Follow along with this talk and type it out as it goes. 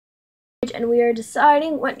challenge, and we are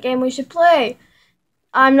deciding what game we should play.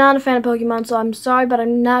 I'm not a fan of Pokemon, so I'm sorry, but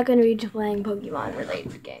I'm not going to be playing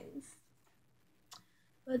Pokemon-related games.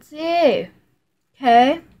 Let's see.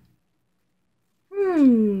 Okay.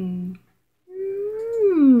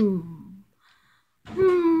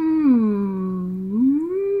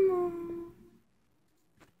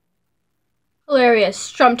 Hilarious.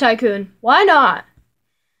 Strum Tycoon. Why not?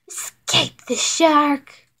 Escape the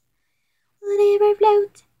shark. Whatever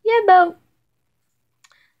floats your boat.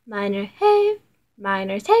 Miner's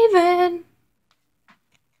Haven.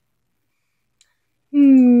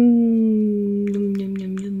 Yum, yum, yum,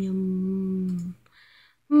 yum, yum.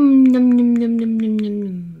 Yum, yum, yum, yum, yum,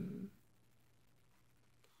 yum.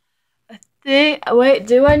 Wait,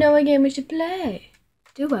 do I know a game we should play?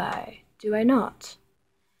 Do I? Do I not?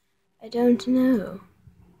 I don't know.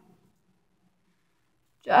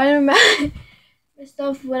 I don't remember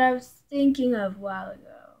myself what I was thinking of a while ago.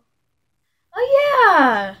 Oh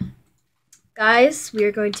yeah! Guys, we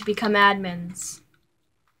are going to become admins.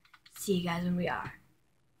 See you guys when we are.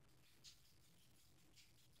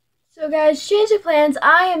 So guys, change of plans.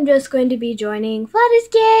 I am just going to be joining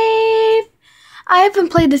Floodescape. I haven't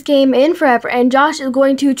played this game in forever, and Josh is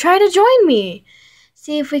going to try to join me.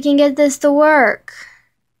 See if we can get this to work.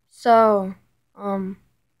 So,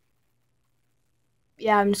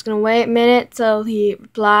 yeah, I'm just gonna wait a minute till he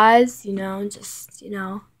replies, just,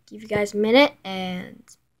 give you guys a minute, and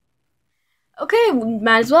okay,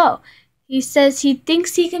 might as well. He says he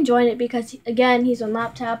thinks he can join it because, again, he's on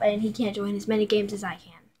laptop and he can't join as many games as I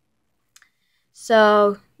can.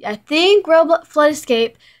 So, I think Roblox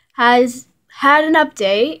Floodescape has had an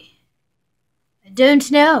update. I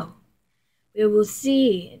don't know. We will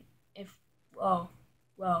see if, whoa,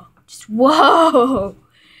 just whoa,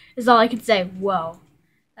 is all I can say, whoa.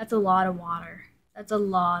 That's a lot of water. That's a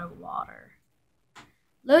lot of water.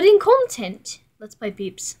 Loading content. Let's play,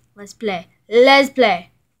 peeps. Let's play. Let's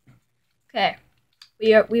play. Okay.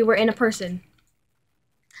 We were in a person.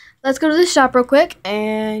 Let's go to the shop real quick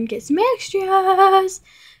and get some extras.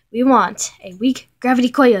 We want a weak gravity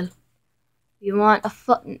coil. We want a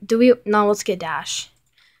no, let's get dash.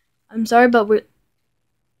 I'm sorry, but we're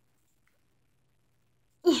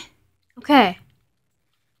okay.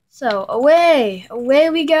 So away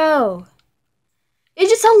we go.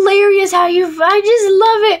 It's just hilarious how I just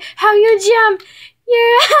love it, how you jump.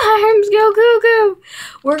 Your arms go cuckoo.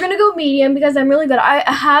 We're gonna go medium because I'm really good. I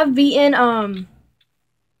have beaten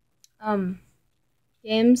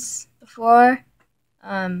games before.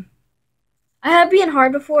 I have beaten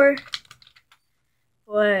hard before,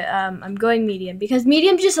 but I'm going medium because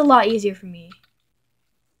medium's just a lot easier for me.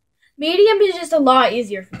 Medium is just a lot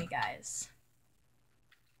easier for me, guys.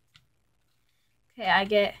 Okay, I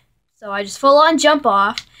just full on jump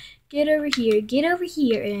off. Get over here,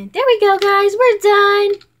 and there we go, guys. We're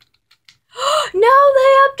done. No,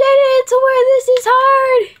 they updated it to where this is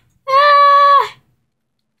hard. Ah!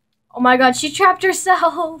 Oh my god, she trapped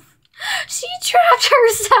herself. She trapped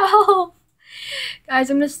herself. Guys,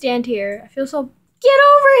 I'm gonna stand here. I feel so... Get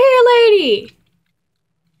over here, lady.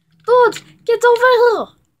 Dude, get over here.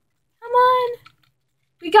 Come on.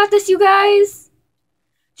 We got this, you guys.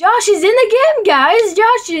 Josh is in the game, guys.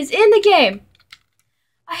 Josh is in the game.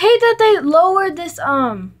 I hate that they lowered this,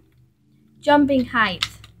 jumping height.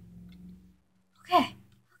 Okay,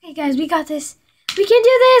 guys, we got this. We can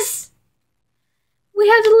do this. We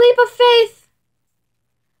have the leap of faith.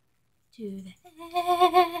 To the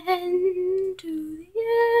end, to the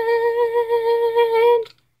end.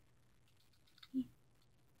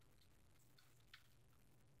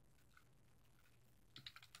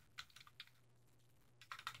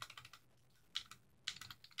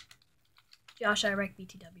 Josh, I wreck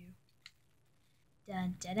BTW.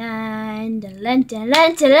 Dun dun dun dun dun dun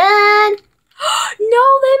dun dun.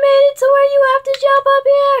 No, they made it to where you have to jump up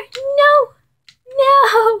here.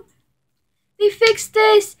 No, they fixed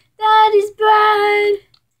this. That is bad.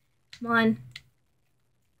 Come on.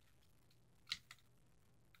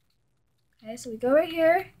 Okay, so we go right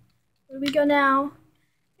here. Where do we go now?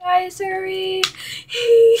 Guys, hurry. Guys,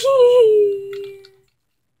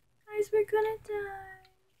 we're gonna die.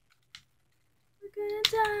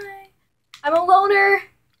 I'm a loner.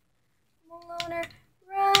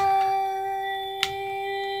 Run.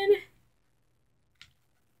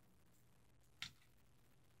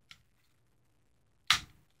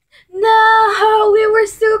 No, we were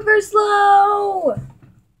super slow.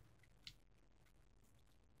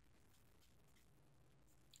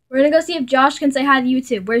 We're gonna go see if Josh can say hi to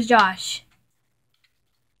YouTube. Where's Josh?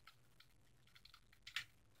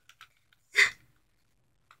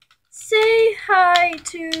 Say hi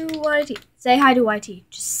to YT. Say hi to YT.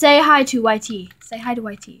 Just say hi to YT. Say hi to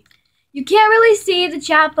YT. You can't really see the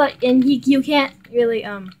chat, but you can't really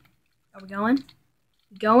Are we going?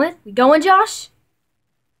 We going? We going, Josh?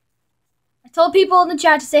 I told people in the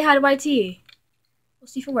chat to say hi to YT. We'll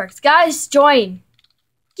see if it works. Guys, join.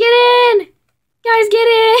 Get in! Guys, get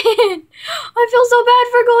in! I feel so bad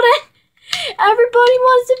for Golden. Everybody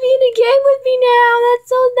wants to be in a game with me now. That's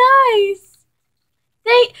so nice.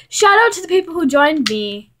 Shout out to the people who joined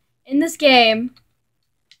me in this game.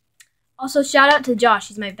 Also, shout out to Josh.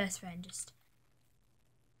 He's my best friend.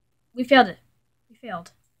 We failed it. We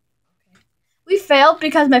failed. Okay. We failed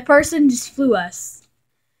because my person just flew us.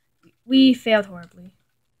 We failed horribly.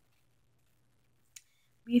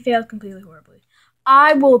 We failed completely horribly.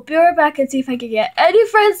 I will be right back and see if I can get any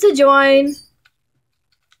friends to join.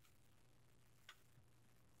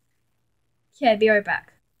 Okay, be right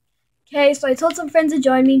back. Okay, so I told some friends to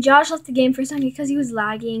join me. Josh left the game for a second because he was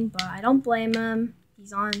lagging, but I don't blame him.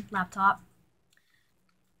 He's on laptop.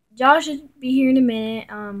 Josh should be here in a minute.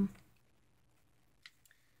 I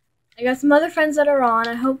got some other friends that are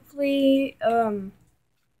on. Hopefully, the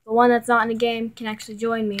one that's not in the game can actually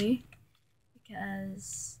join me.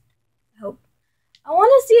 Because I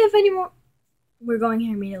want to see if anyone. We're going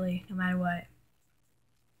here immediately, no matter what.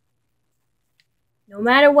 No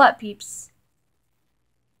matter what, peeps.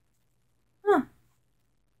 Huh.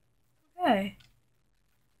 Okay.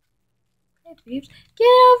 Hey, peeps. Get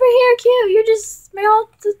over here, Q. You're just my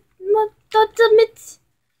ultimate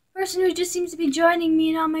person who just seems to be joining me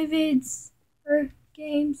in all my vids or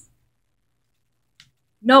games.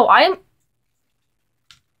 No, I'm.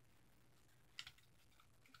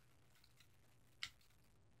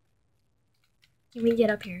 Can we get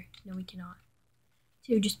up here? No, we cannot.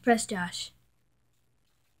 2, just press dash.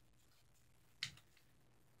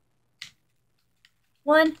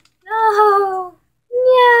 1. No!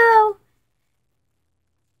 No!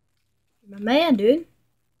 You're my man, dude.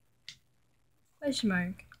 Question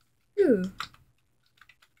mark. Ooh.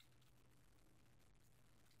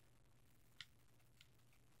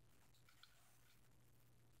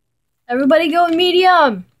 Everybody go in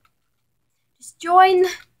medium. Just join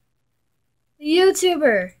the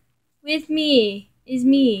YouTuber with me. Is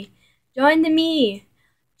me. Join the me.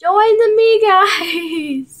 Join the me,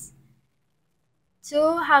 guys. Tu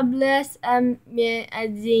hablas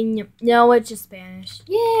no, it's just Spanish.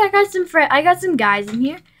 Yeah, I got some guys in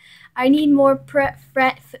here. I need more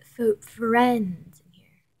friends in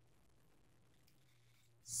here.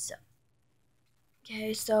 So,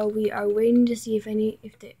 okay, so we are waiting to see if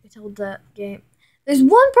they told the game. There's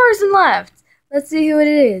one person left. Let's see who it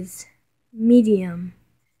is. Medium.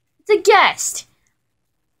 It's a guest.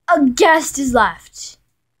 A guest is left.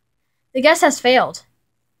 The guest has failed.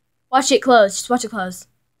 Watch it close. Just watch it close.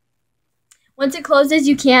 Once it closes,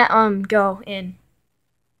 you can't go in.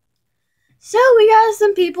 So we got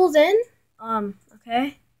some people's in.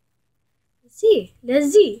 Okay. Let's see.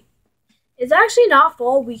 It's actually not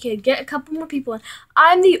full. We could get a couple more people in.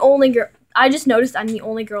 I'm the only girl. I just noticed I'm the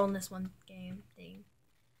only girl in this one game thing.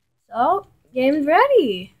 So, game's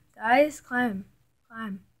ready. Guys, climb.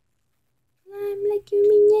 Climb like you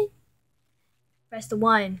mean it. Press the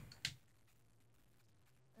 1.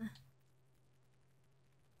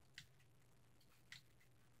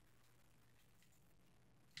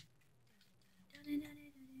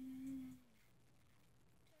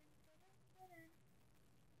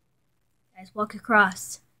 Guys, walk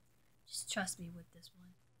across. Just trust me with this one.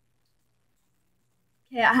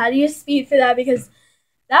 Okay, I had to use speed for that because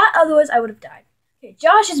otherwise I would have died. Okay,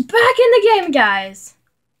 Josh is back in the game, guys.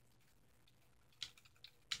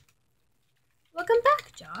 Welcome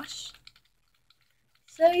back, Josh.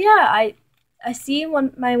 So yeah, I see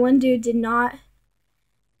my one dude did not.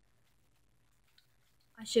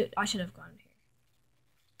 I should have gone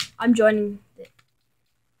here. I'm joining the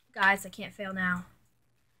guys. I can't fail now.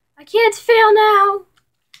 I can't fail now.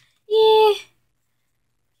 Yeah.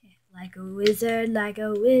 Okay, like a wizard, like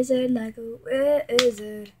a wizard, like a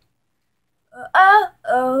wizard. Oh, oh,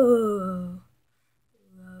 oh.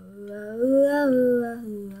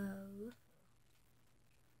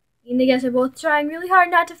 You and the guys are both trying really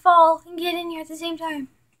hard not to fall and get in here at the same time.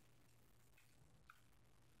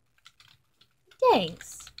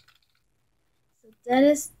 Thanks. So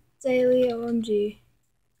Dennis Daily OMG.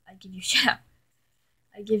 I give you a shout out.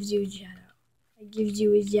 I gives you a shout out. I gives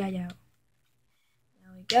you a shout out.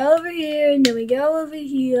 Now we go over here, and then we go over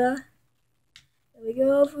here. Then we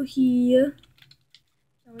go over here.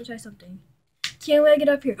 I'm gonna try something. Can't wait to get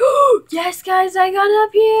up here. Yes, guys, I got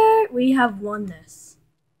up here. We have won this.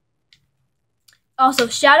 Also,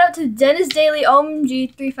 shout out to Dennis Daily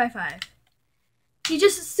OMG 355. He's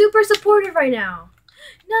just super supportive right now.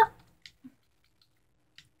 No.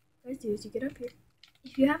 What you do is you get up here.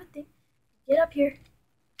 If you have a thing, get up here.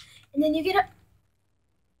 And then you get up.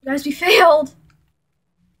 Guys, we failed.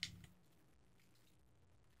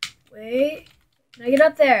 Wait. Can I get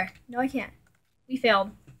up there? No, I can't. We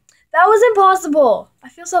failed. That was impossible. I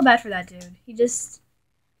feel so bad for that dude. He just...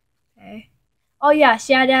 Okay. Oh, yeah.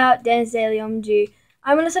 Shout out Dennis Daily OMG.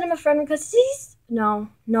 I'm going to send him a friend request. He's... No.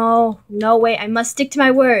 Wait. I must stick to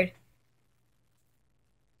my word.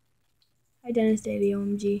 Hi, Dennis Daily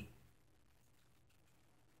OMG.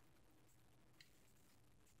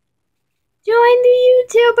 Join the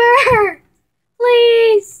YouTuber!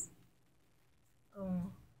 Please!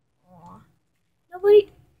 Oh. Aw. Nobody...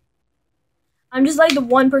 I'm just like the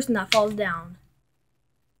one person that falls down.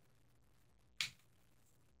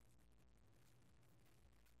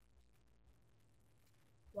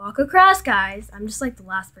 Walk across, guys. I'm just like the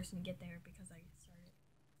last person to get there because I started.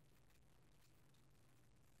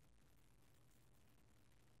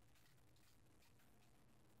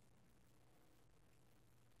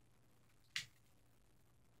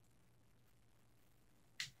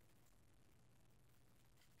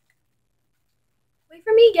 Wait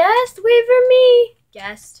for me, guest. Wait for me.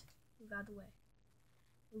 Guest. Move out of the way.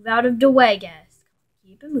 Move out of the way, guest.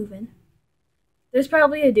 Keep it moving. There's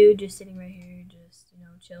probably a dude just sitting right here, just, you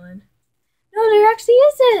know, chilling. No, there actually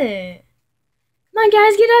isn't. Come on,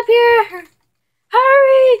 guys, get up here.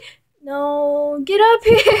 Hurry. No, get up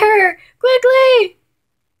here. Quickly.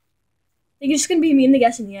 I think it's just going to be me and the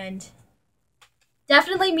guest in the end.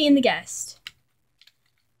 Definitely me and the guest.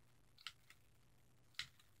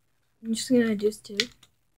 I'm just going to do this too.